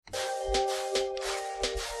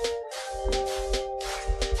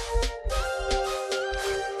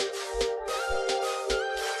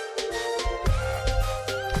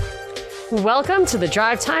Welcome to the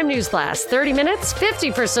Drive Time News Blast. 30 minutes,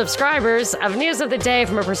 50 for subscribers of news of the day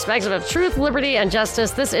from a perspective of truth, liberty, and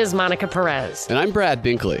justice. This is Monica Perez. And I'm Brad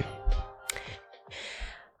Binkley.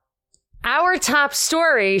 Our top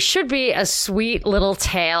story should be a sweet little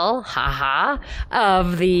tale,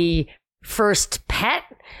 of the first pet,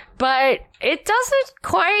 but it doesn't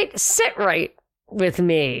quite sit right with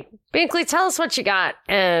me. Binkley, tell us what you got,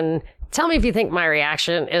 and tell me if you think my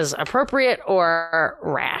reaction is appropriate or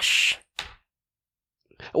rash.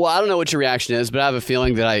 Well, I don't know what your reaction is, but I have a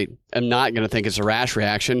feeling that I am not going to think it's a rash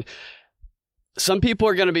reaction. Some people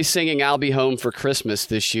are going to be singing I'll Be Home for Christmas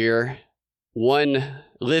this year. One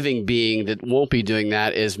living being that won't be doing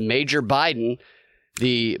that is Major Biden,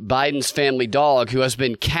 the Biden's family dog, who has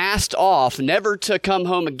been cast off, never to come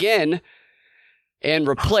home again, and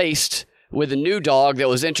replaced with a new dog that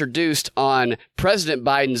was introduced on President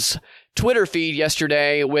Biden's Twitter feed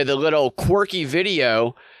yesterday with a little quirky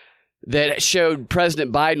video that showed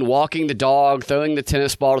President Biden walking the dog, throwing the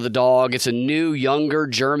tennis ball to the dog. It's a new, younger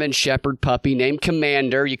German Shepherd puppy named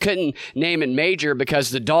Commander. You couldn't name it Major because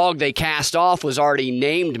the dog they cast off was already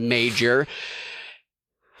named Major.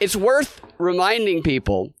 It's worth reminding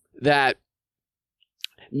people that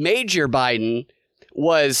Major Biden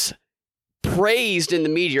was praised in the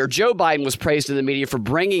media, or Joe Biden was praised in the media for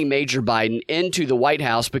bringing Major Biden into the White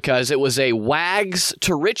House because it was a wags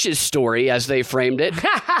to riches story, as they framed it.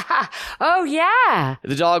 Oh, yeah.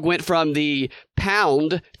 The dog went from the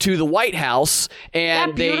pound to the White House,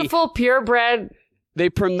 and that beautiful, purebred. They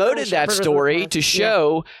promoted that story to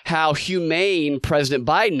show how humane President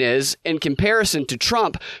Biden is in comparison to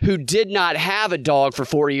Trump, who did not have a dog for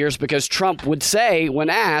 4 years because Trump would say, when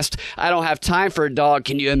asked, I don't have time for a dog.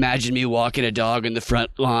 Can you imagine me walking a dog in the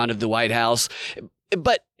front lawn of the White House?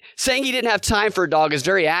 But saying he didn't have time for a dog is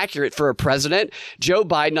very accurate for a president. Joe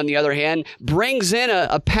Biden, on the other hand, brings in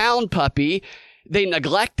a pound puppy. They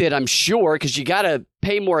neglect it, I'm sure, because you got to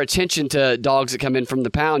pay more attention to dogs that come in from the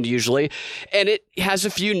pound usually. And it has a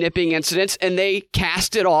few nipping incidents, and they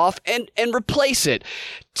cast it off and replace it.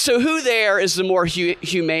 So who there is the more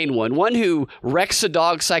humane one? One who wrecks a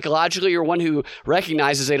dog psychologically, or one who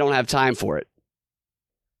recognizes they don't have time for it?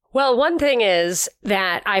 Well, one thing is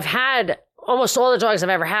that I've had almost all the dogs I've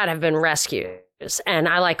ever had have been rescues, and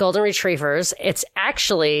I like golden retrievers. It's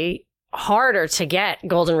actually harder to get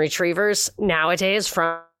golden retrievers nowadays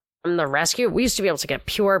from the rescue. We used to be able to get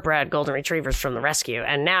purebred golden retrievers from the rescue,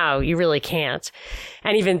 and now you really can't.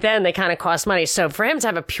 And even then, they kind of cost money. So for him to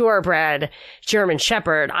have a purebred German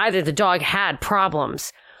Shepherd, either the dog had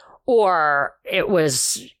problems or it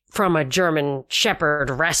was from a German Shepherd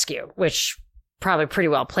rescue, which probably pretty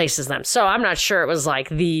well places them. So I'm not sure it was like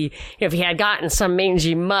if he had gotten some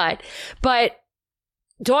mangy mutt. But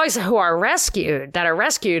dogs who are rescued,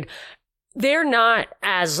 they're not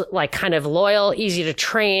as like kind of loyal, easy to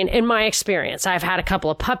train. In my experience, I've had a couple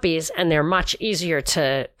of puppies and they're much easier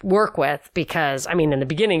to work with because, I mean, in the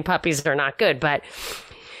beginning, puppies are not good, but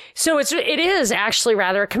so it is actually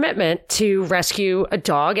rather a commitment to rescue a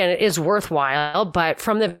dog, and it is worthwhile. But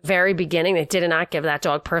from the very beginning, they did not give that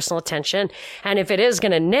dog personal attention. And if it is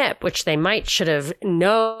going to nip, which they should have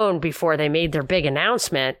known before they made their big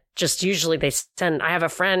announcement, just usually I have a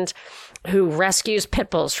friend who rescues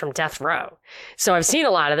pit bulls from death row. So I've seen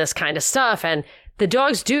a lot of this kind of stuff, and the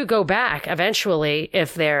dogs do go back eventually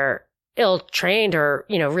if they're ill-trained or,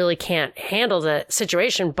 really can't handle the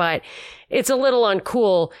situation. But it's a little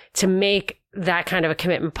uncool to make that kind of a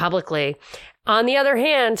commitment publicly. On the other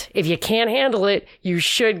hand, if you can't handle it, you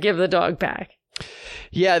should give the dog back.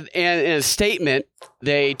 Yeah, and in a statement,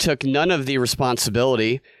 they took none of the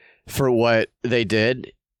responsibility for what they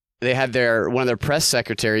did. They had one of their press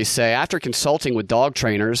secretaries say, after consulting with dog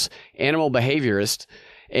trainers, animal behaviorists,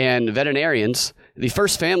 and veterinarians, the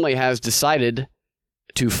First Family has decided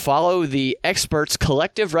to follow the experts'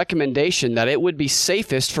 collective recommendation that it would be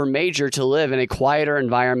safest for Major to live in a quieter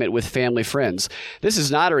environment with family friends. This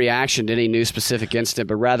is not a reaction to any new specific incident,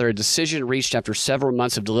 but rather a decision reached after several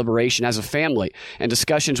months of deliberation as a family and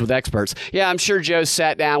discussions with experts. Yeah, I'm sure Joe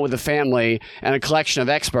sat down with a family and a collection of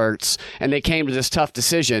experts, and they came to this tough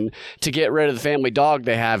decision to get rid of the family dog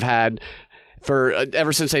they have had for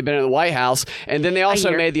ever since they've been in the White House. And then they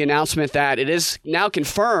also made the announcement that it is now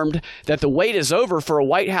confirmed that the wait is over for a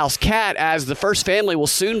White House cat, as the First Family will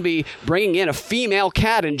soon be bringing in a female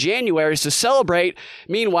cat in January to celebrate.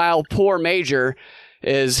 Meanwhile, poor Major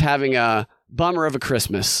is having a bummer of a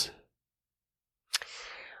Christmas.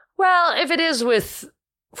 Well, if it is with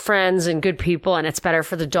friends and good people and it's better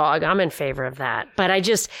for the dog, I'm in favor of that. But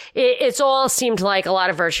it's all seemed like a lot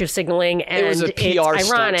of virtue signaling, and it was a PR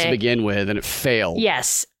stunt to begin with, and it failed.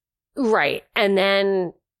 Yes, right. And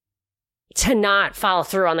then to not follow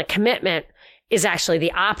through on the commitment is actually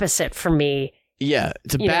the opposite for me. Yeah,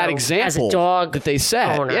 it's a bad example as a dog that they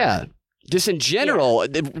set. owner. Yeah. Just in general,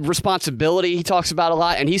 the responsibility he talks about a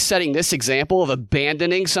lot, and he's setting this example of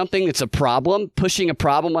abandoning something that's a problem, pushing a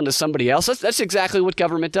problem onto somebody else. That's exactly what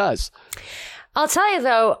government does. I'll tell you,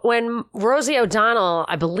 though, when Rosie O'Donnell,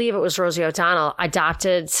 I believe it was Rosie O'Donnell,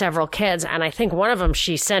 adopted several kids, and I think one of them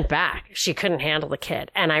she sent back. She couldn't handle the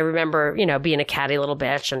kid. And I remember, being a catty little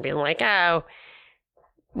bitch and being like, oh,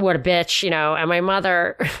 what a bitch, And my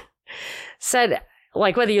mother said,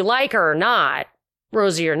 like, whether you like her or not,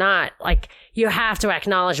 Rosie or not, like, you have to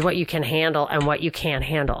acknowledge what you can handle and what you can't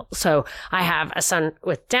handle. So I have a son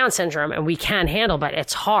with Down syndrome, and we can handle, but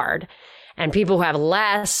it's hard. And people who have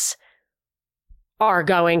less are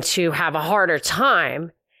going to have a harder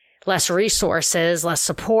time, less resources, less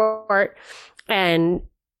support. And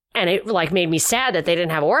it like made me sad that they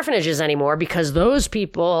didn't have orphanages anymore, because those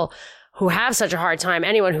people who have such a hard time,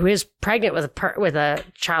 anyone who is pregnant with a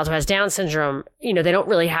child who has Down syndrome, they don't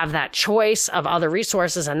really have that choice of other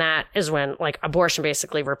resources. And that is when like abortion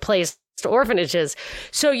basically replaced orphanages.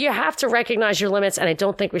 So you have to recognize your limits. And I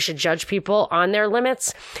don't think we should judge people on their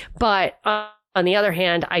limits. But on the other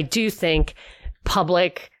hand, I do think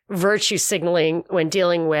public virtue signaling when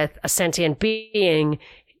dealing with a sentient being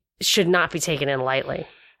should not be taken in lightly.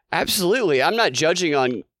 Absolutely. I'm not judging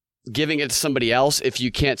on giving it to somebody else if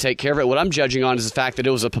you can't take care of it. What I'm judging on is the fact that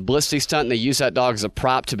it was a publicity stunt and they used that dog as a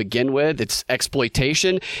prop to begin with. It's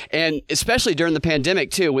exploitation. And especially during the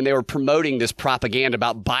pandemic too, when they were promoting this propaganda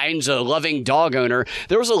about Biden's a loving dog owner,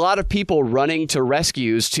 there was a lot of people running to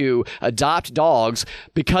rescues to adopt dogs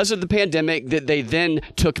because of the pandemic that they then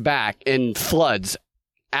took back in floods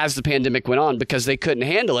as the pandemic went on because they couldn't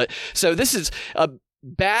handle it. So this is a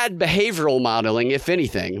bad behavioral modeling, if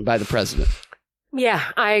anything, by the president. Yeah,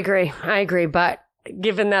 I agree. But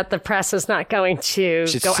given that the press is not going to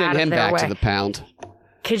go send out him of their back way, to the pound.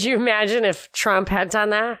 Could you imagine if Trump had done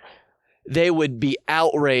that? They would be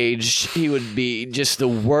outraged. He would be just the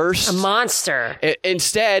worst. A monster.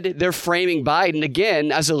 Instead, they're framing Biden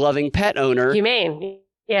again as a loving pet owner. Humane.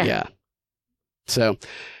 Yeah. Yeah. So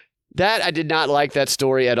that I did not like that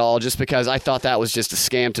story at all, just because I thought that was just a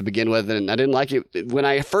scam to begin with, and I didn't like it when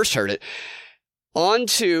I first heard it. On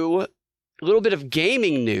to a little bit of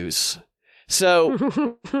gaming news.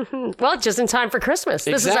 So, well, just in time for Christmas.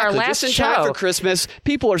 This is our last just in show time for Christmas.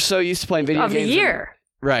 People are so used to playing video of games the year,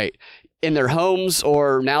 right, in their homes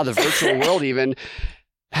or now the virtual world even.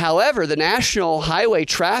 However, the National Highway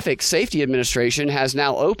Traffic Safety Administration has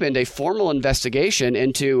now opened a formal investigation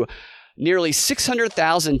into nearly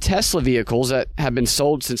 600,000 Tesla vehicles that have been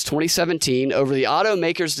sold since 2017 over the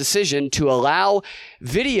automaker's decision to allow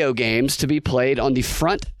video games to be played on the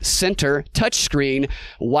front center touchscreen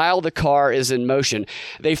while the car is in motion.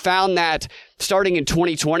 They found that starting in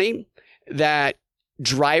 2020, that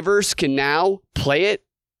drivers can now play it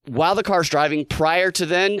while the car's driving. Prior to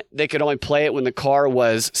then, they could only play it when the car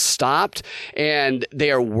was stopped, and they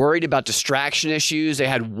are worried about distraction issues. They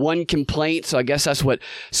had one complaint, so I guess that's what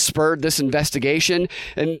spurred this investigation.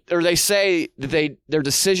 Or they say that their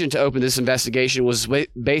decision to open this investigation was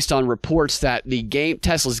based on reports that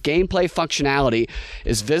Tesla's gameplay functionality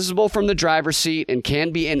is visible from the driver's seat and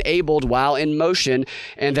can be enabled while in motion,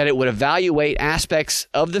 and that it would evaluate aspects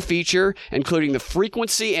of the feature, including the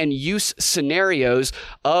frequency and use scenarios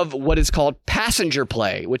of what is called passenger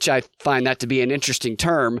play, which I find that to be an interesting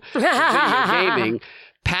term for video gaming.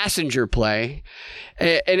 Passenger play.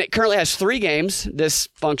 And it currently has 3 games, this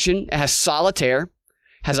function. It has Solitaire,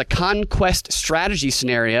 has a conquest strategy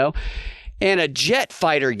scenario, and a jet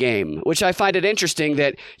fighter game, which I find it interesting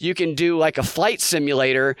that you can do like a flight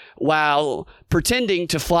simulator while pretending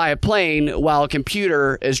to fly a plane while a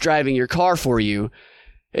computer is driving your car for you.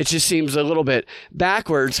 It just seems a little bit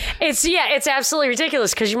backwards. It's absolutely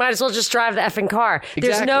ridiculous because you might as well just drive the effing car. Exactly.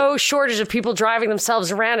 There's no shortage of people driving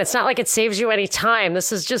themselves around. It's not like it saves you any time.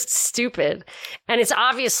 This is just stupid. And it's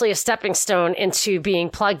obviously a stepping stone into being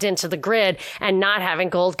plugged into the grid and not having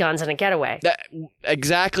gold guns and a getaway.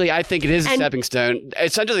 Exactly. I think it is a stepping stone.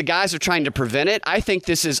 It's under the guise of trying to prevent it. I think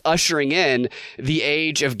this is ushering in the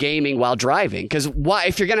age of gaming while driving. Because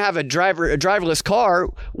if you're going to have a driverless car,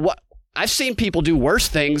 I've seen people do worse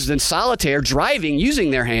things than Solitaire driving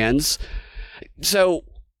using their hands. So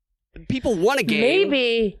people want a game.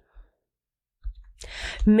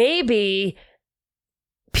 Maybe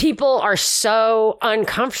people are so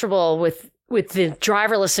uncomfortable with the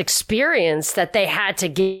driverless experience that they had to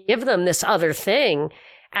give them this other thing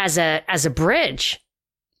as a bridge.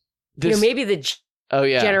 Maybe the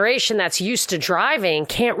generation that's used to driving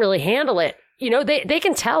can't really handle it. They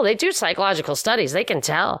can tell. They do psychological studies. They can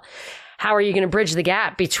tell how are you going to bridge the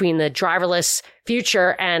gap between the driverless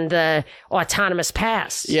future and the autonomous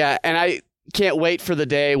past? Yeah, and I can't wait for the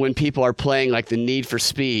day when people are playing like the Need for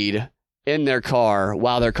Speed in their car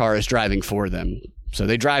while their car is driving for them. So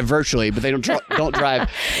they drive virtually, but they don't drive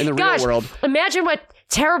in the real world. Imagine what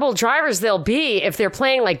terrible drivers they'll be if they're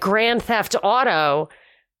playing like Grand Theft Auto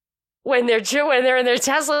when they're in their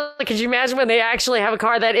Tesla. Could you imagine when they actually have a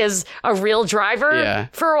car that is a real driver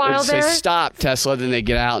for a while there? They stop Tesla, then they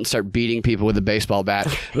get out and start beating people with a baseball bat.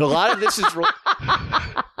 But a lot of this is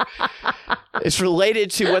it's related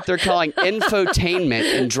to what they're calling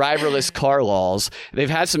infotainment in driverless car laws. They've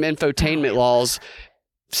had some infotainment laws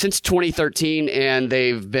since 2013, and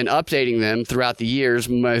they've been updating them throughout the years,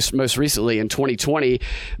 most recently in 2020.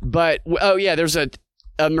 But, there's a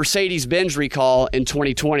Mercedes-Benz recall in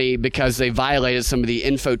 2020 because they violated some of the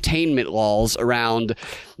infotainment laws around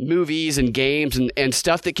movies and games and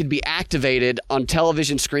stuff that could be activated on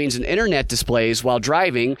television screens and internet displays while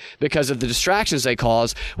driving because of the distractions they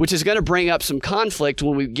cause, which is going to bring up some conflict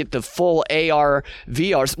when we get the full AR,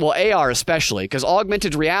 VR, well, AR especially, because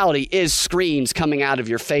augmented reality is screens coming out of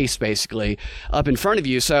your face, basically, up in front of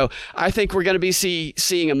you. So I think we're going to be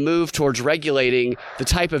seeing a move towards regulating the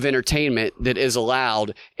type of entertainment that is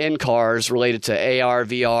allowed in cars related to AR,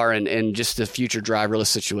 VR, and just the future driverless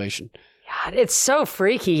situation. God, it's so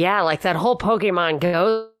freaky. Yeah, like that whole Pokemon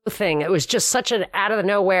Go thing. It was just such an out of the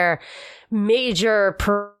nowhere, major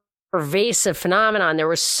pervasive phenomenon. There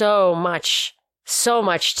was so much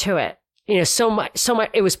to it. You know, so much.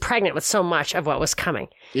 It was pregnant with so much of what was coming.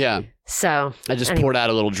 Yeah. So I just poured out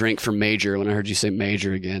a little drink from Major when I heard you say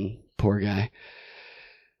Major again. Poor guy.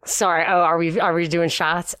 Sorry. Oh, are we doing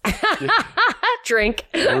shots? Drink.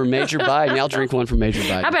 Or Major Biden. I'll drink one from Major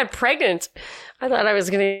Biden. How about pregnant? I thought I was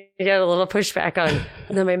going to get a little pushback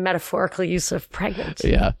on my metaphorical use of pregnant.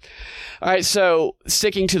 Yeah. All right. So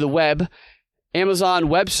sticking to the web, Amazon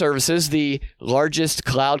Web Services, the largest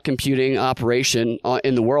cloud computing operation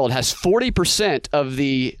in the world, has 40% of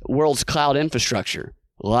the world's cloud infrastructure.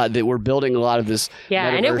 A lot that we're building a lot of this. Yeah,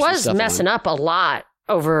 and it was messing up a lot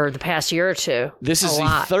over the past year or two. This is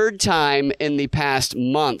the third time in the past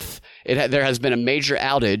month there has been a major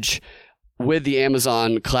outage with the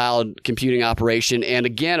Amazon cloud computing operation. And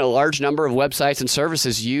again, a large number of websites and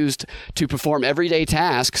services used to perform everyday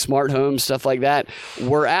tasks, smart homes, stuff like that,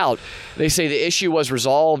 were out. They say the issue was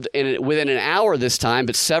resolved within an hour this time,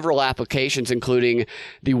 but several applications, including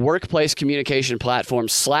the workplace communication platform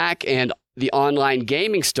Slack and the online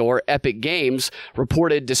gaming store, Epic Games,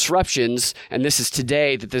 reported disruptions, and this is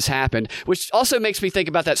today that this happened, which also makes me think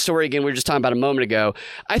about that story again we were just talking about a moment ago.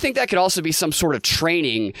 I think that could also be some sort of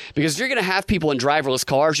training, because if you're going to have people in driverless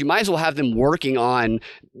cars, you might as well have them working on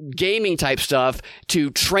gaming type stuff to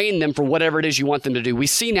train them for whatever it is you want them to do. We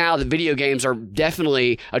see now that video games are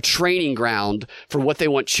definitely a training ground for what they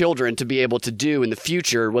want children to be able to do in the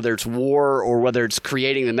future, whether it's war or whether it's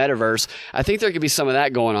creating the metaverse. I think there could be some of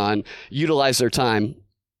that going on. Utilize their time.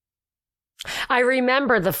 I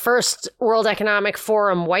remember the first World Economic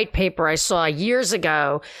Forum white paper I saw years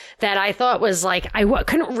ago that I thought was like, I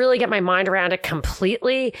couldn't really get my mind around it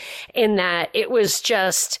completely, in that it was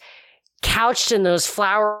just couched in those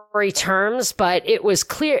flowery terms, but it was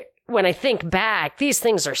clear. When I think back, these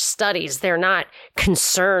things are studies. They're not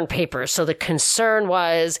concern papers. So the concern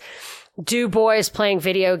was, do boys playing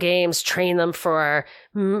video games train them for,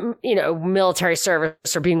 military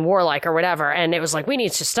service or being warlike or whatever? And it was like, we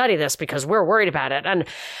need to study this because we're worried about it. And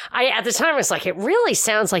I, at the time, was like, it really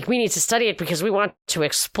sounds like we need to study it because we want to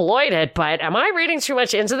exploit it. But am I reading too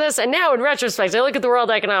much into this? And now in retrospect, I look at the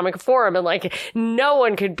World Economic Forum and like, no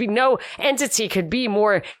entity could be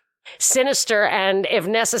more sinister and, if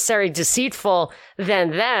necessary, deceitful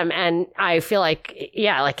than them. And I feel like,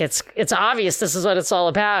 it's obvious this is what it's all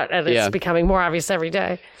about, and it's becoming more obvious every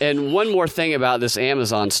day. And one more thing about this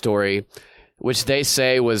Amazon story, which they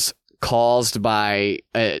say was caused by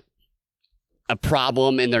a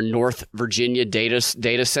problem in their North Virginia data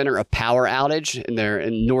center, a power outage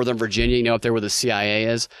in Northern Virginia, up there where the CIA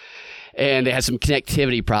is. And they had some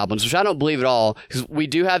connectivity problems, which I don't believe at all, because we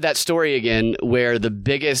do have that story again where the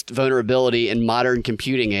biggest vulnerability in modern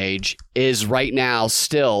computing age is right now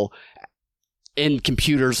still in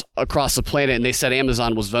computers across the planet. And they said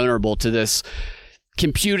Amazon was vulnerable to this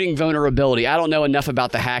computing vulnerability. I don't know enough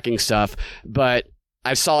about the hacking stuff, but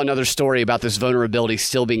I saw another story about this vulnerability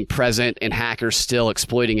still being present and hackers still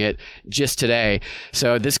exploiting it just today.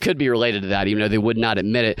 So this could be related to that, even though they would not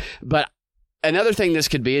admit it. But another thing this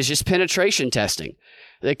could be is just penetration testing.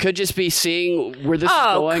 They could just be seeing where this is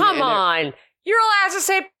going. Oh, come on. You're allowed to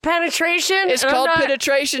say penetration? It's called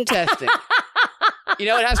penetration testing.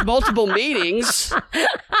 It has multiple meanings.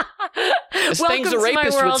 As Welcome things a to my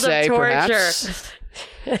rapist would world of say, torture. perhaps.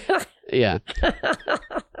 Yeah.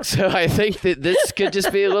 So I think that this could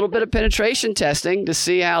just be a little bit of penetration testing to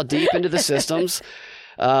see how deep into the systems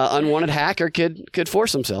unwanted hacker could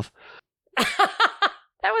force himself.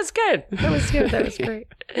 That was good. That was good. That was great.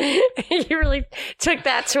 You really took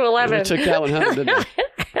that to 11. I took that one home, didn't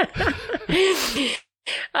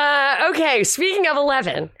I? Okay, speaking of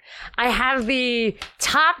 11, I have the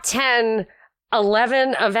top 10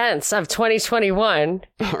 11 events of 2021.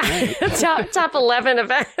 All right. top 11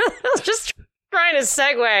 events. Just trying to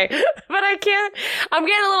segue, but I can't. I'm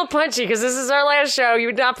getting a little punchy because this is our last show. You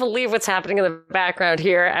would not believe what's happening in the background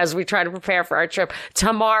here as we try to prepare for our trip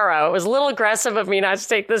tomorrow. It was a little aggressive of me not to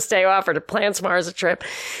take this day off or to plan tomorrow as a trip.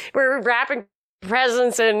 We're wrapping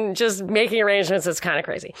presents and just making arrangements. It's kind of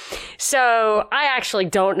crazy. So I actually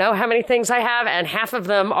don't know how many things I have, and half of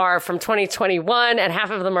them are from 2021 and half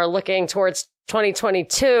of them are looking towards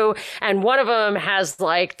 2022, and one of them has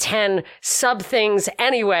like 10 sub things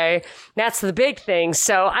anyway. That's the big thing.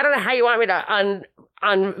 So I don't know how you want me to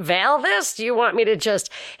unveil this. Do you want me to just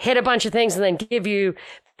hit a bunch of things and then give you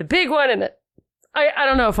the big one? And I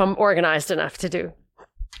don't know if I'm organized enough to do.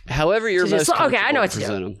 However you're most comfortable. Okay, I know what to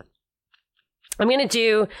do. I'm going to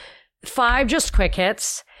do 5 just quick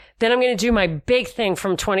hits. Then I'm going to do my big thing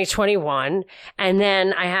from 2021. And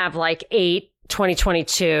then I have like 8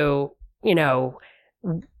 2022, you know,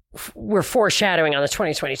 we're foreshadowing on the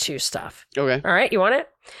 2022 stuff. Okay. All right. You want it?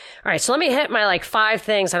 All right. So let me hit my like 5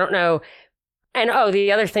 things. I don't know. And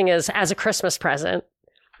the other thing is, as a Christmas present,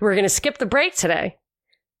 we're going to skip the break today.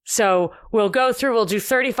 So we'll do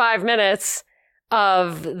 35 minutes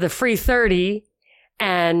of the free 30.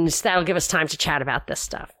 And that'll give us time to chat about this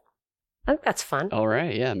stuff. I think that's fun. All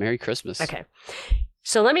right. Yeah. Merry Christmas. Okay.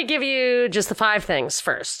 So let me give you just the 5 things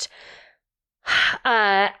first.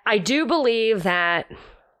 I do believe that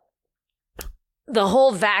the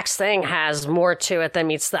whole vax thing has more to it than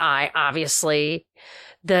meets the eye. Obviously,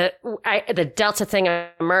 the Delta thing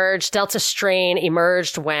emerged. Delta strain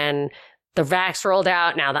emerged when the vax rolled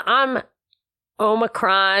out. Now the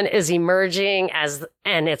Omicron is emerging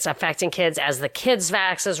and it's affecting kids as the kids'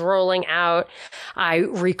 vax is rolling out. I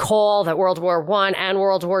recall that World War I and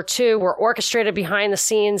World War II were orchestrated behind the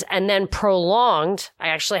scenes and then prolonged. I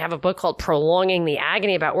actually have a book called Prolonging the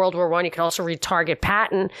Agony about World War I. You can also read Target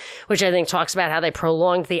Patent, which I think talks about how they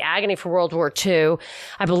prolonged the agony for World War II.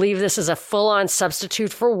 I believe this is a full-on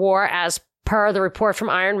substitute for war as per the report from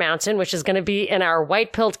Iron Mountain, which is going to be in our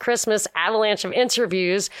white-pilled Christmas avalanche of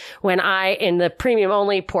interviews in the premium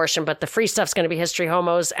only portion, but the free stuff's going to be History,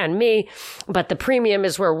 Homos, and me. But the premium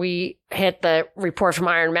is where we hit the report from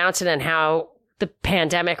Iron Mountain and how the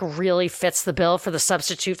pandemic really fits the bill for the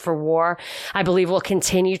substitute for war. I believe we'll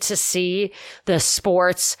continue to see the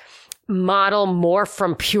sports model more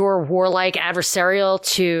from pure warlike adversarial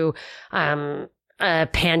to, a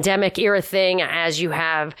pandemic era thing, as you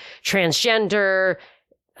have transgender,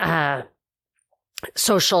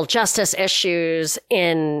 social justice issues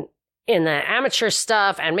in the amateur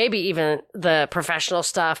stuff and maybe even the professional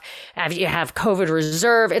stuff. You have COVID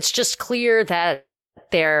reserve. It's just clear that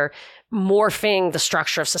they're morphing the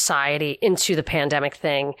structure of society into the pandemic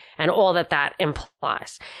thing and all that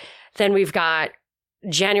implies. Then we've got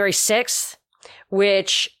January 6th,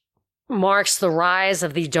 which marks the rise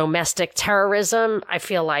of the domestic terrorism. I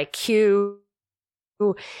feel like Q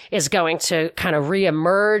is going to kind of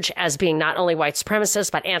reemerge as being not only white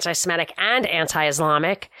supremacist, but anti-Semitic and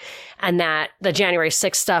anti-Islamic. And that the January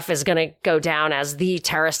 6th stuff is going to go down as the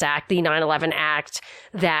terrorist act, the 9/11 act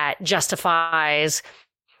that justifies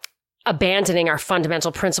abandoning our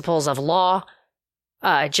fundamental principles of law,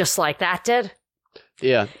 just like that did.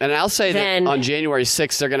 Yeah, and I'll say that on January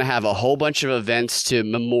 6th, they're going to have a whole bunch of events to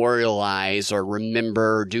memorialize or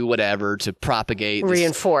remember, do whatever to propagate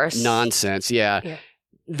reinforce nonsense. Yeah.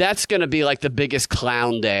 That's going to be like the biggest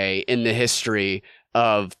clown day in the history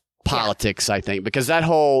of politics, I think, because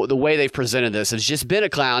the way they've presented this has just been a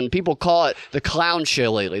clown. People call it the clown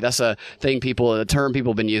show lately. That's a term people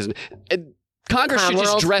have been using. Congress should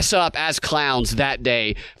just dress up as clowns that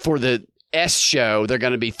day for the S show they're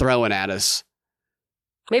going to be throwing at us.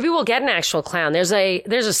 Maybe we'll get an actual clown. There's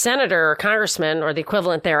a senator or congressman or the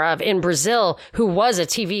equivalent thereof in Brazil who was a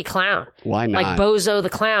TV clown. Why not? Like Bozo the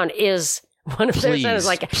Clown is one of their senators.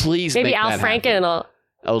 Please maybe Al Franken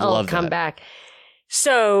will come back.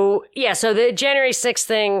 So, yeah, so the January 6th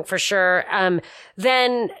thing for sure.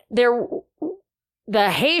 Then the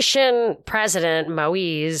Haitian president,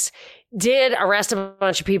 Moise, did arrest a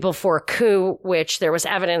bunch of people for a coup, which there was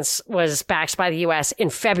evidence was backed by the U.S. in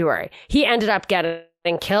February. He ended up getting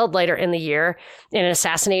killed later in the year in an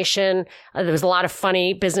assassination. There was a lot of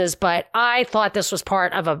funny business, but I thought this was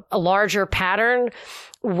part of a larger pattern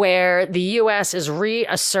where the U.S. is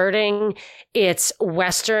reasserting its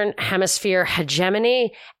Western Hemisphere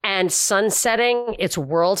hegemony and sunsetting its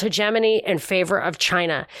world hegemony in favor of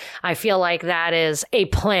China. I feel like that is a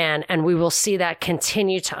plan, and we will see that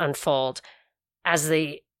continue to unfold as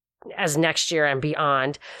next year and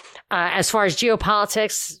beyond. As far as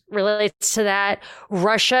geopolitics relates to that,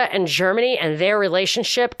 Russia and Germany and their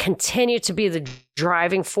relationship continue to be the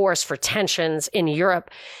driving force for tensions in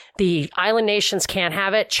Europe. The island nations can't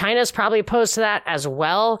have it. China's probably opposed to that as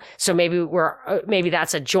well. So maybe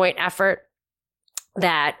that's a joint effort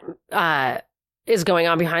that is going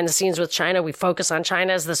on behind the scenes with China. We focus on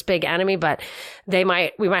China as this big enemy, but we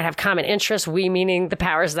might have common interests, we meaning the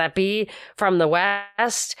powers that be from the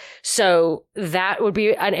West. So that would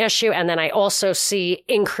be an issue. And then I also see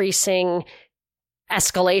increasing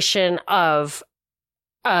escalation of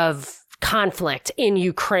conflict in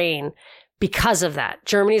Ukraine because of that.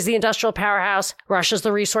 Germany's the industrial powerhouse. Russia's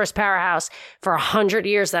the resource powerhouse. For 100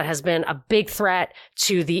 years, that has been a big threat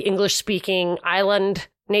to the English-speaking island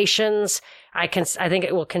nations. I think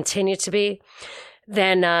it will continue to be.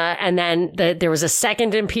 Then there was a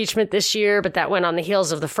second impeachment this year, but that went on the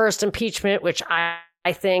heels of the first impeachment, which I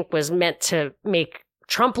think was meant to make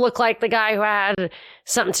Trump look like the guy who had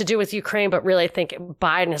something to do with Ukraine, but really I think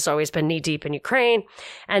Biden has always been knee deep in Ukraine.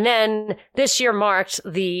 And then this year marked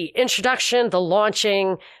the introduction, the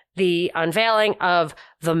launching, the unveiling of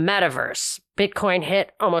the metaverse. Bitcoin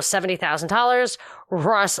hit almost $70,000.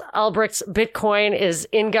 Ross Ulbricht's Bitcoin is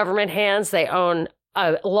in government hands. They own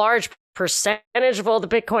a large percentage of all the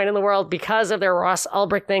Bitcoin in the world because of their Ross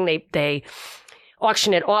Ulbricht thing. They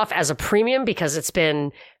auction it off as a premium because it's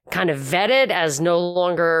been kind of vetted as no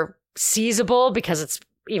longer seizable because it's,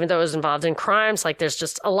 even though it was involved in crimes. Like there's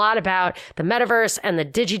just a lot about the metaverse and the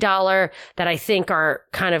digidollar that I think are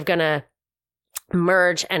kind of going to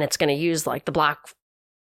merge, and it's going to use like the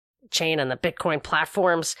blockchain and the Bitcoin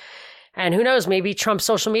platforms. And who knows, maybe Trump's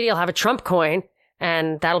social media will have a Trump coin,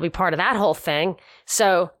 and that'll be part of that whole thing.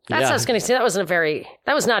 So that's what I was going to say. That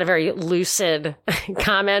was not a very lucid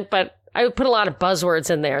comment, but I put a lot of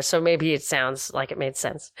buzzwords in there, so maybe it sounds like it made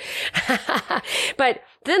sense. But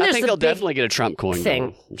then there's I think they'll definitely get a Trump coin thing.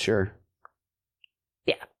 Though, I'm sure.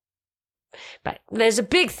 Yeah. But there's a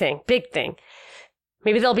big thing.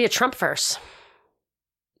 Maybe there'll be a Trump-verse.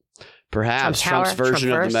 Perhaps Trump's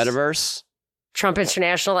version of the metaverse. Trump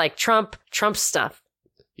International, like Trump stuff.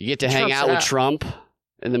 You get to hang out with Trump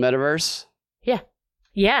in the metaverse?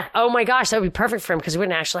 Yeah. Oh my gosh, that would be perfect for him because we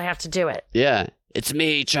wouldn't actually have to do it. Yeah. It's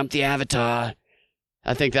me, Trump the Avatar.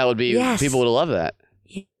 I think that would be, people would love that.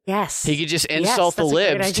 Yes. He could just insult the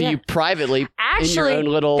libs to you privately in your own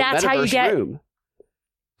little metaverse room.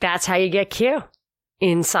 That's how you get Q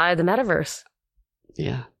inside the metaverse.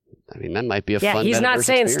 Yeah. I mean, that might be a fun he's not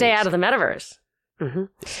saying experience. Stay out of the metaverse. Mm-hmm. All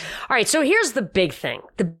right, so here's the big thing.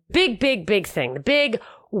 The big thing. The big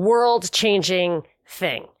world-changing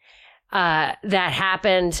thing that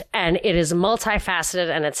happened, and it is multifaceted,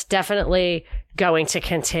 and it's definitely going to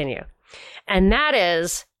continue. And that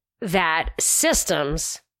is that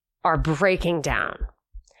systems are breaking down.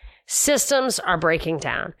 Systems are breaking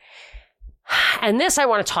down. And this I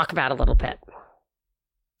want to talk about a little bit.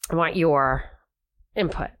 I want your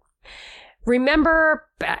input. Remember,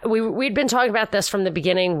 we'd been talking about this from the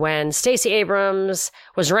beginning when Stacey Abrams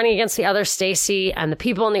was running against the other Stacey, and the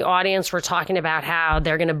people in the audience were talking about how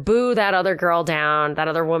they're going to boo that other girl down, that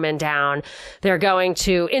other woman down. They're going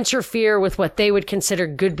to interfere with what they would consider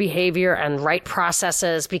good behavior and right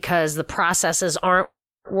processes because the processes aren't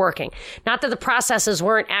working. Not that the processes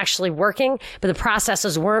weren't actually working, but the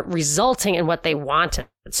processes weren't resulting in what they wanted.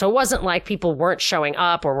 So it wasn't like people weren't showing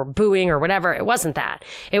up or were booing or whatever. It wasn't that.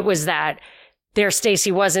 It was that their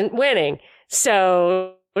Stacey wasn't winning.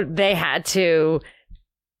 So they had to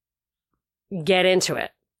get into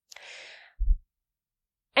it.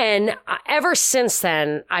 And ever since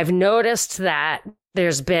then, I've noticed that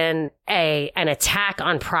there's been an attack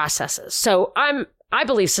on processes. So I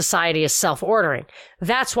believe society is self-ordering.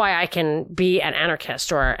 That's why I can be an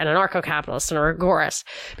anarchist or an anarcho-capitalist and a rigorist,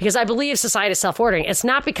 because I believe society is self-ordering. It's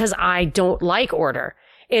not because I don't like order.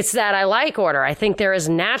 It's that I like order. I think there is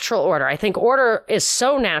natural order. I think order is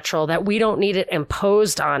so natural that we don't need it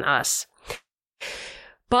imposed on us.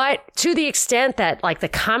 But to the extent that, like the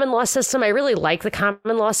common law system, I really like the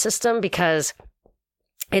common law system because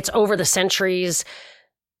it's over the centuries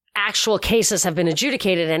actual cases have been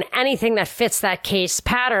adjudicated, and anything that fits that case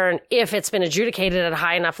pattern, if it's been adjudicated at a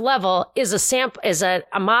high enough level, is a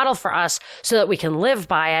model for us so that we can live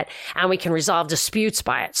by it and we can resolve disputes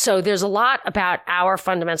by it. So there's a lot about our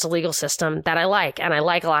fundamental legal system that I like, and I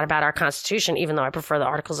like a lot about our Constitution, even though I prefer the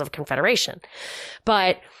Articles of Confederation.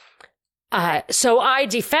 But so I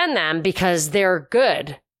defend them because they're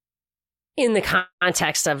good in the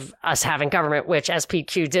context of us having government, which, as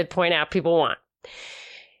PQ did point out, people want.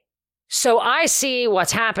 So I see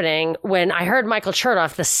what's happening when I heard Michael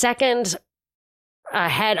Chertoff, the second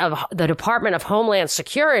head of the Department of Homeland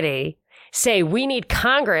Security, say we need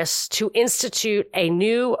Congress to institute a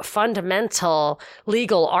new fundamental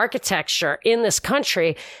legal architecture in this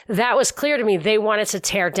country. That was clear to me. They wanted to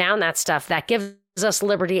tear down that stuff that gives us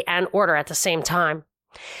liberty and order at the same time,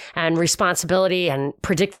 and responsibility and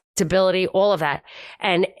predictability, all of that.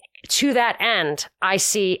 And to that end, I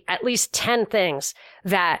see at least 10 things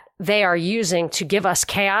that they are using to give us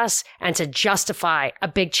chaos and to justify a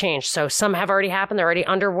big change. So some have already happened, they're already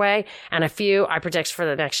underway, and a few I predict for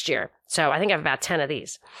the next year. So I think I have about 10 of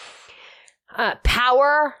these.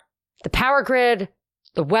 Power, the power grid,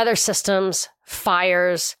 the weather systems,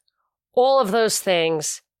 fires, all of those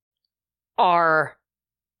things are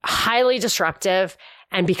highly disruptive.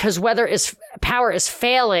 And because power is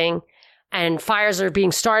failing, and fires are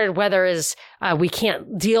being started, we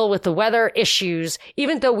can't deal with the weather issues,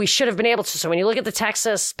 even though we should have been able to. So when you look at the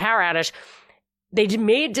Texas power outage, they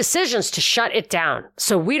made decisions to shut it down.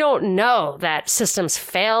 So we don't know that systems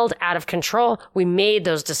failed out of control. We made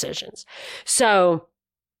those decisions. So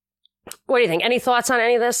what do you think? Any thoughts on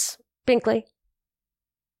any of this, Binkley?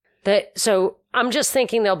 So I'm just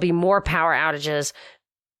thinking there'll be more power outages,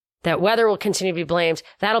 that weather will continue to be blamed.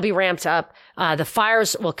 That'll be ramped up. The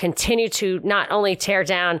fires will continue to not only tear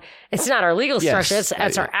down, it's not our legal structure,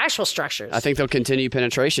 it's our actual structures. I think they'll continue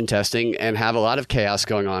penetration testing and have a lot of chaos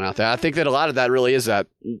going on out there. I think that a lot of that really is that,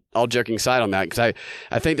 all joking aside on that, because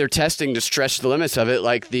I think they're testing to stretch the limits of it,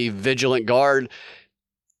 like the Vigilant Guard,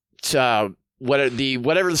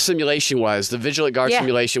 whatever the simulation was, the Vigilant Guard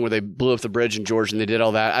simulation where they blew up the bridge in Georgia and they did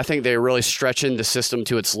all that. I think they're really stretching the system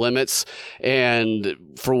to its limits. And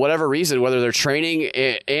for whatever reason, whether they're training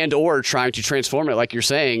and or trying to transform it, like you're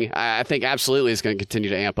saying, I think absolutely it's going to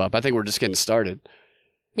continue to amp up. I think we're just getting started.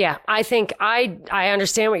 Yeah, I think I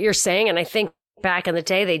understand what you're saying. And I think back in the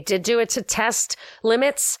day, they did do it to test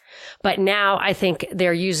limits. But now I think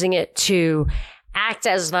they're using it to act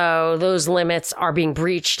as though those limits are being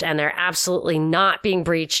breached, and they're absolutely not being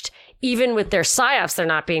breached. Even with their psyops, they're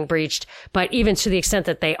not being breached. But even to the extent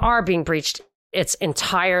that they are being breached, it's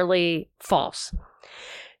entirely false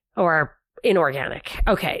or inorganic.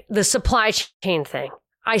 Okay, the supply chain thing.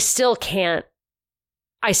 I still do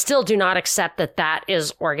not accept that that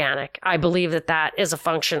is organic. I believe that that is a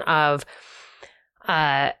function of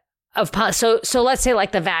so let's say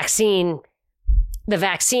like the vaccine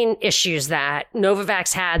issues that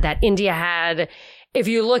Novavax had, that India had. If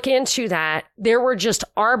you look into that, there were just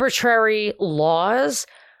arbitrary laws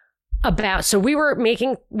about, so we were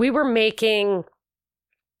making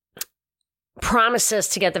promises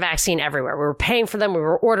to get the vaccine everywhere. We were paying for them. We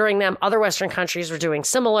were ordering them. Other Western countries were doing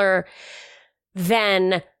similar.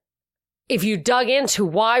 Then if you dug into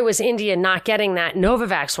why was India not getting that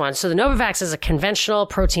Novavax one? So the Novavax is a conventional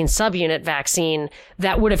protein subunit vaccine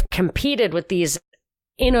that would have competed with these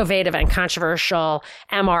innovative and controversial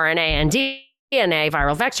mRNA and DNA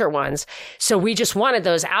viral vector ones. So we just wanted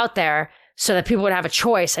those out there so that people would have a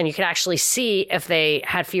choice and you could actually see if they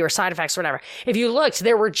had fewer side effects or whatever. If you looked,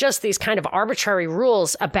 there were just these kind of arbitrary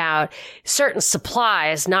rules about certain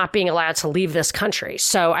supplies not being allowed to leave this country.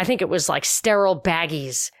 So I think it was like sterile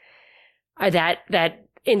baggies that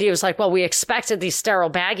India was like, well, we expected these sterile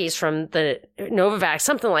baggies from the Novavax,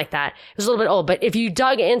 something like that. It was a little bit old. But if you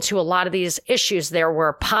dug into a lot of these issues, there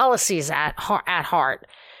were policies at heart.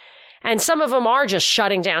 And some of them are just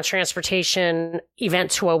shutting down transportation, Event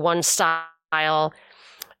 201 style.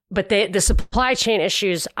 But the supply chain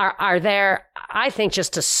issues are there, I think,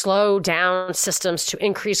 just to slow down systems, to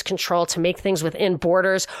increase control, to make things within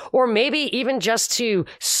borders, or maybe even just to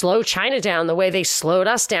slow China down the way they slowed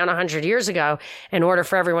us down 100 years ago in order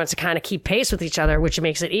for everyone to kind of keep pace with each other, which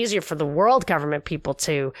makes it easier for the world government people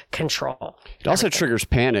to control. It also triggers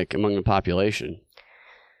panic among the population.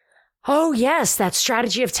 Oh, yes, that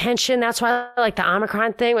strategy of tension. That's why I like the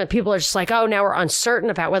Omicron thing, when people are just like, oh, now we're uncertain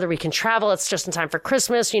about whether we can travel. It's just in time for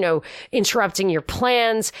Christmas, interrupting your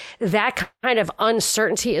plans. That kind of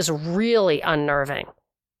uncertainty is really unnerving.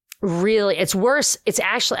 Really, it's worse. It's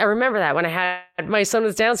actually, I remember that when I had my son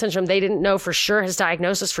with Down syndrome, they didn't know for sure his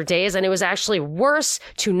diagnosis for days. And it was actually worse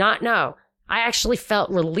to not know. I actually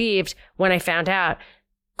felt relieved when I found out,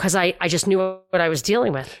 because I just knew what I was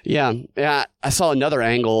dealing with. Yeah. I saw another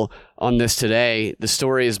angle on this today. The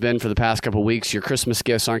story has been for the past couple of weeks, your Christmas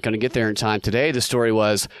gifts aren't going to get there in time. Today, the story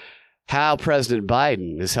was how President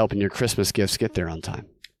Biden is helping your Christmas gifts get there on time.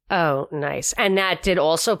 Oh, nice. And that did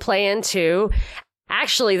also play into,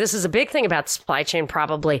 actually, this is a big thing about the supply chain,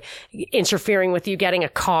 probably interfering with you getting a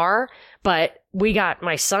car. But we got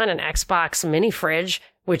my son an Xbox mini fridge,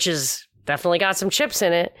 which is definitely got some chips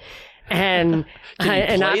in it. And, Can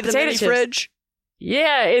you play the mini fridge?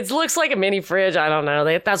 Yeah, it looks like a mini fridge. I don't know.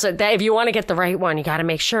 If you want to get the right one, you got to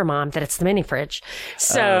make sure, Mom, that it's the mini fridge.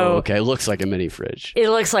 So okay, it looks like a mini fridge. It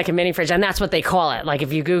looks like a mini fridge, and that's what they call it. Like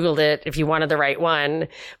if you Googled it, if you wanted the right one.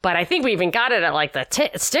 But I think we even got it at like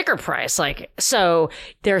the sticker price. Like, so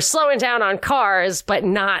they're slowing down on cars, but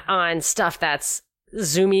not on stuff that's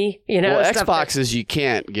zoomy. Well, Xboxes you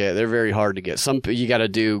can't get. They're very hard to get. Some you got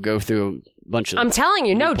to go through bunch of. I'm telling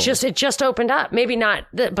you, no, it just opened up. Maybe not,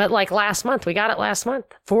 but like last month, we got it last month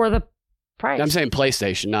for the price. I'm saying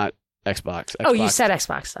PlayStation, not Xbox. Oh, you said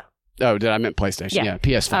Xbox though. Oh, I meant PlayStation. Yeah,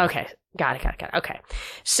 PS5. Okay, got it. Okay.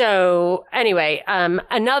 So anyway,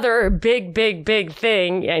 another big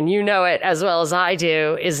thing, and you know it as well as I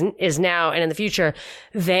do, is now and in the future,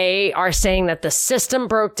 they are saying that the system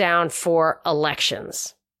broke down for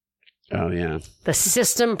elections. Oh, yeah. The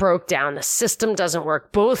system broke down. The system doesn't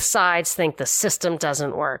work. Both sides think the system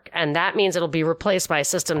doesn't work. And that means it'll be replaced by a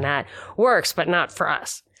system that works, but not for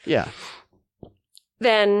us. Yeah.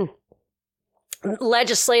 Then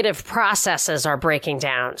legislative processes are breaking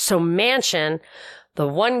down. So Manchin, the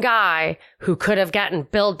one guy who could have gotten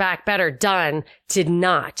Build Back Better done, did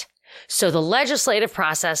not. So the legislative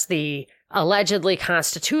process, the allegedly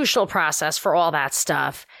constitutional process for all that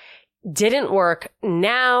stuff, didn't work.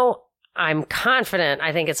 Now, I'm confident,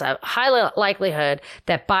 I think it's a high likelihood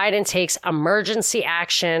that Biden takes emergency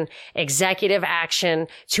action, executive action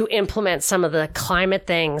to implement some of the climate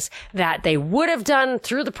things that they would have done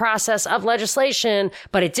through the process of legislation,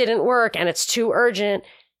 but it didn't work and it's too urgent.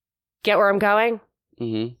 Get where I'm going?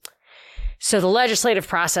 Mm-hmm. So the legislative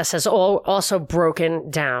process has also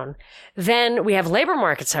broken down. Then we have labor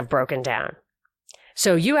markets have broken down.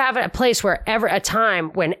 So you have a place where a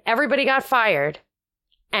time when everybody got fired,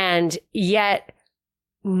 and yet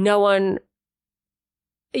there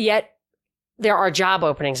are job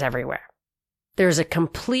openings everywhere. There's a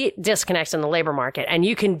complete disconnect in the labor market. And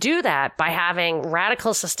you can do that by having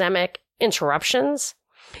radical systemic interruptions.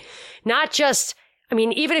 Not just,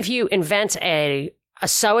 even if you invent a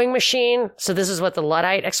sewing machine, so this is what the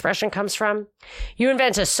Luddite expression comes from. You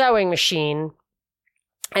invent a sewing machine,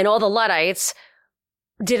 and all the Luddites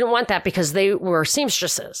didn't want that because they were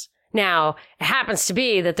seamstresses. Now, it happens to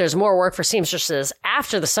be that there's more work for seamstresses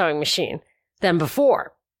after the sewing machine than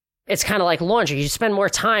before. It's kind of like laundry. You spend more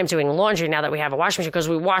time doing laundry now that we have a washing machine because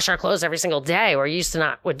we wash our clothes every single day, or used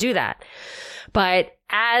to would do that. But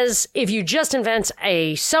if you just invent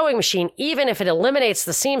a sewing machine, even if it eliminates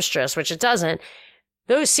the seamstress, which it doesn't,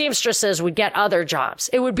 those seamstresses would get other jobs.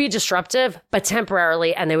 It would be disruptive, but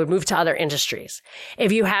temporarily, and they would move to other industries.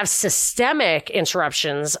 If you have systemic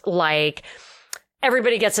interruptions, like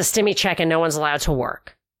everybody gets a stimmy check and no one's allowed to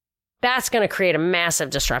work, that's going to create a massive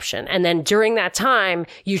disruption. And then during that time,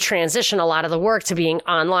 you transition a lot of the work to being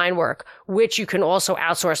online work, which you can also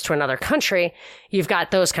outsource to another country. You've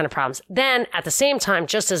got those kind of problems. Then at the same time,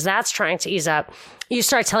 just as that's trying to ease up, you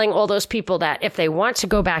start telling all those people that if they want to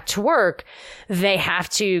go back to work, they have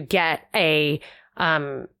to get an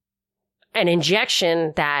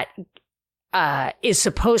injection that is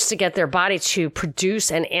supposed to get their body to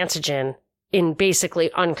produce an antigen in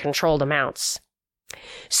basically uncontrolled amounts.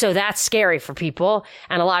 So that's scary for people.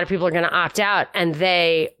 And a lot of people are going to opt out, and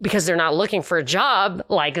because they're not looking for a job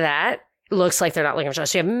like that, it looks like they're not looking for a job.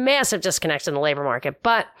 So you have massive disconnect in the labor market.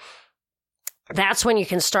 But that's when you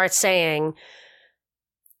can start saying,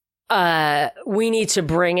 we need to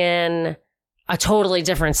bring in a totally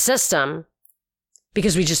different system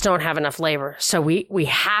because we just don't have enough labor. So we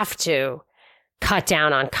have to cut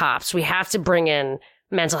down on cops. We have to bring in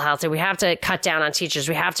mental health. We have to cut down on teachers.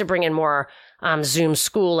 We have to bring in more Zoom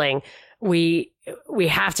schooling. We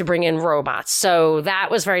have to bring in robots. So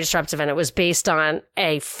that was very disruptive, and it was based on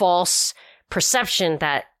a false perception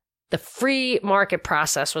that the free market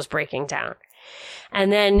process was breaking down.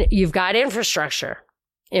 And then you've got infrastructure.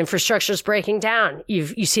 Infrastructure is breaking down.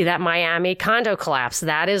 You see that Miami condo collapse.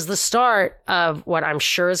 That is the start of what I'm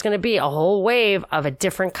sure is going to be a whole wave of a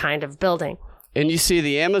different kind of building. And you see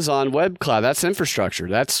the Amazon web cloud. That's infrastructure.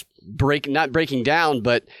 That's not breaking down,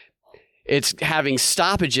 but it's having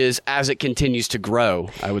stoppages as it continues to grow,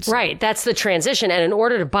 I would say. Right. That's the transition. And in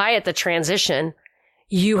order to buy at the transition,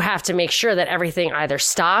 you have to make sure that everything either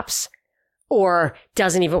stops or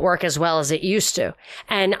doesn't even work as well as it used to.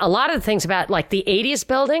 And a lot of the things about like the 80s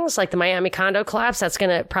buildings, like the Miami condo collapse, that's going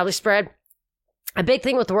to probably spread. A big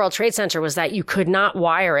thing with the World Trade Center was that you could not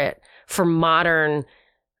wire it for modern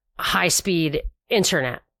high-speed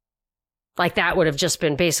internet. Like that would have just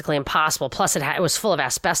been basically impossible. Plus it was full of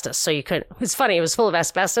asbestos. So you couldn't, it's funny, it was full of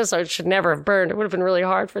asbestos, so it should never have burned. It would have been really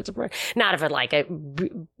hard for it to burn. Not if it like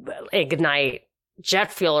ignite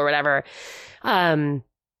jet fuel or whatever. People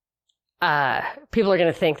are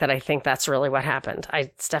going to think that I think that's really what happened.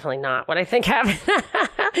 It's definitely not what I think happened.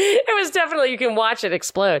 It was definitely, you can watch it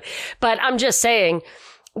explode. But I'm just saying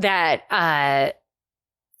that,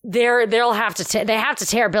 they have to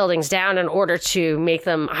tear buildings down in order to make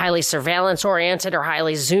them highly surveillance oriented or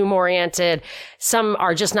highly Zoom oriented. Some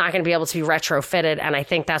are just not going to be able to be retrofitted. And I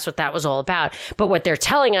think that's what that was all about. But what they're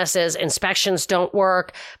telling us is inspections don't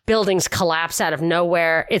work. Buildings collapse out of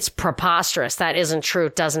nowhere. It's preposterous. That isn't true.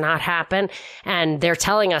 It does not happen. And they're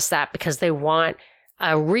telling us that because they want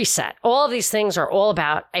a reset. All of these things are all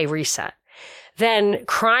about a reset. Then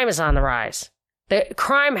crime is on the rise. The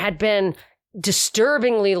crime had been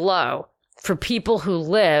disturbingly low for people who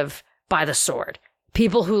live by the sword.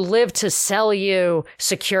 People who live to sell you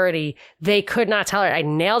security, they could not tolerate. I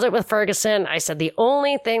nailed it with Ferguson. I said the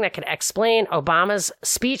only thing that could explain Obama's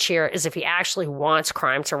speech here is if he actually wants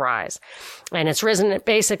crime to rise. And it's risen,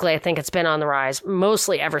 basically, I think it's been on the rise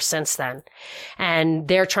mostly ever since then. And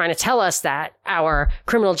they're trying to tell us that our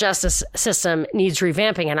criminal justice system needs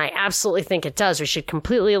revamping. And I absolutely think it does. We should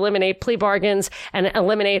completely eliminate plea bargains and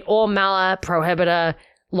eliminate all mala prohibita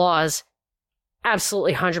laws.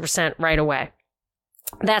 Absolutely 100% right away.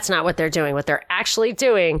 That's not what they're doing. What they're actually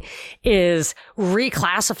doing is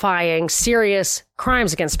reclassifying serious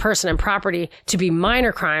crimes against person and property to be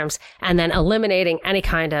minor crimes and then eliminating any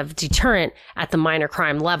kind of deterrent at the minor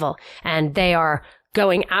crime level. And they are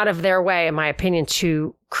going out of their way, in my opinion,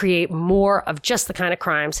 to create more of just the kind of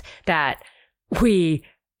crimes that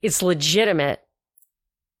it's legitimate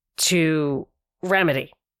to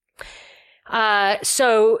remedy.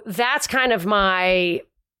 So that's kind of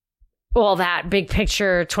all that big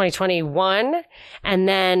picture 2021. And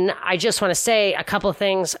then I just want to say a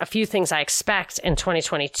few things I expect in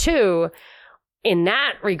 2022 in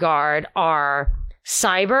that regard are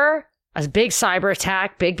a big cyber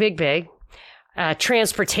attack, big.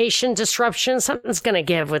 Transportation disruption, something's going to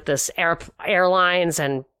give with this airlines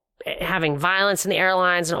and having violence in the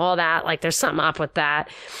airlines and all that. Like there's something up with that.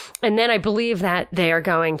 And then I believe that they are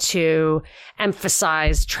going to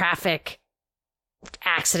emphasize traffic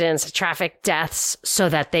accidents, traffic deaths, so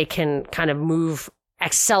that they can kind of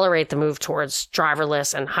accelerate the move towards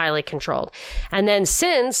driverless and highly controlled. And then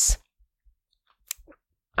since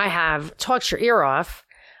I have talked your ear off,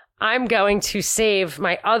 I'm going to save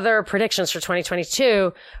my other predictions for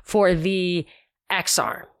 2022 for the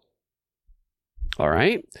XR. All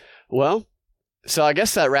right. Well, so I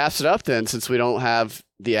guess that wraps it up then, since we don't have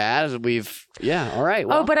the ad. All right.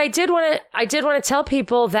 Well. Oh, but I did want to tell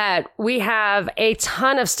people that we have a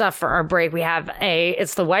ton of stuff for our break.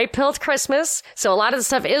 It's the white pilled Christmas. So a lot of the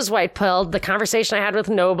stuff is white pilled. The conversation I had with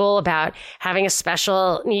Noble about having a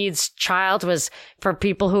special needs child was for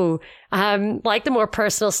people who like the more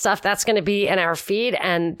personal stuff. That's going to be in our feed.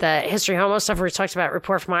 And the History Homo stuff where we talked about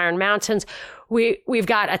Report from Iron Mountains. We've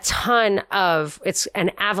got a ton it's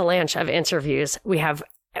an avalanche of interviews.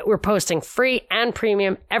 We're posting free and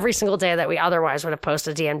premium every single day that we otherwise would have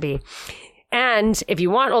posted DNB. And if you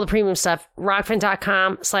want all the premium stuff,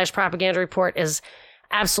 rockfin.com/propaganda report is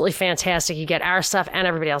absolutely fantastic. You get our stuff and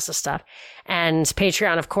everybody else's stuff. And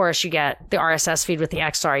Patreon, of course, you get the RSS feed with the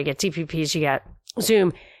XR, you get DPPs, you get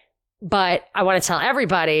Zoom. But I want to tell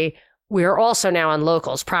everybody, we are also now on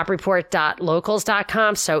Locals,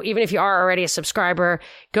 propreport.locals.com. So even if you are already a subscriber,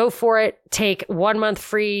 go for it. Take 1 month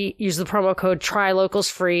free. Use the promo code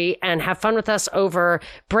TRYLOCALSFREE and have fun with us over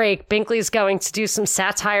break. Binkley's going to do some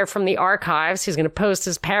satire from the archives. He's going to post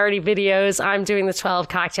his parody videos. I'm doing the 12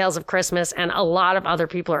 cocktails of Christmas, and a lot of other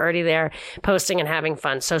people are already there posting and having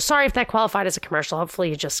fun. So sorry if that qualified as a commercial. Hopefully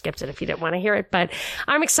you just skipped it if you didn't want to hear it. But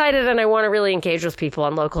I'm excited and I want to really engage with people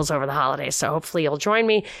on Locals over the holidays. So hopefully you'll join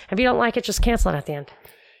me. If you don't like it, just cancel it at the end.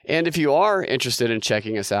 And if you are interested in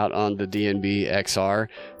checking us out on the DNB XR,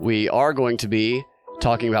 we are going to be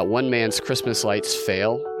talking about one man's Christmas lights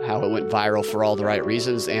fail, how it went viral for all the right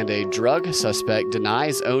reasons, and a drug suspect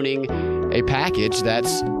denies owning a package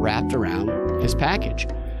that's wrapped around his package.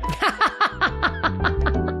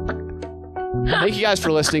 Thank you guys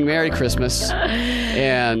for listening. Merry Christmas.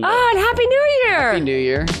 And Happy New Year. Happy New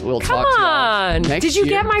Year. We'll talk to y'all next Did you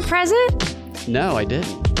year. get my present? No, I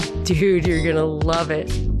didn't. Dude, you're going to love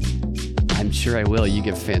it. I'm sure I will. You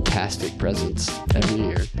give fantastic presents every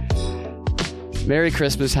year. Merry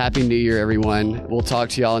Christmas. Happy New Year, everyone. We'll talk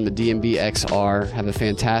to y'all in the DNB XR. Have a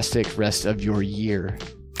fantastic rest of your year.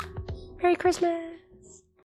 Merry Christmas.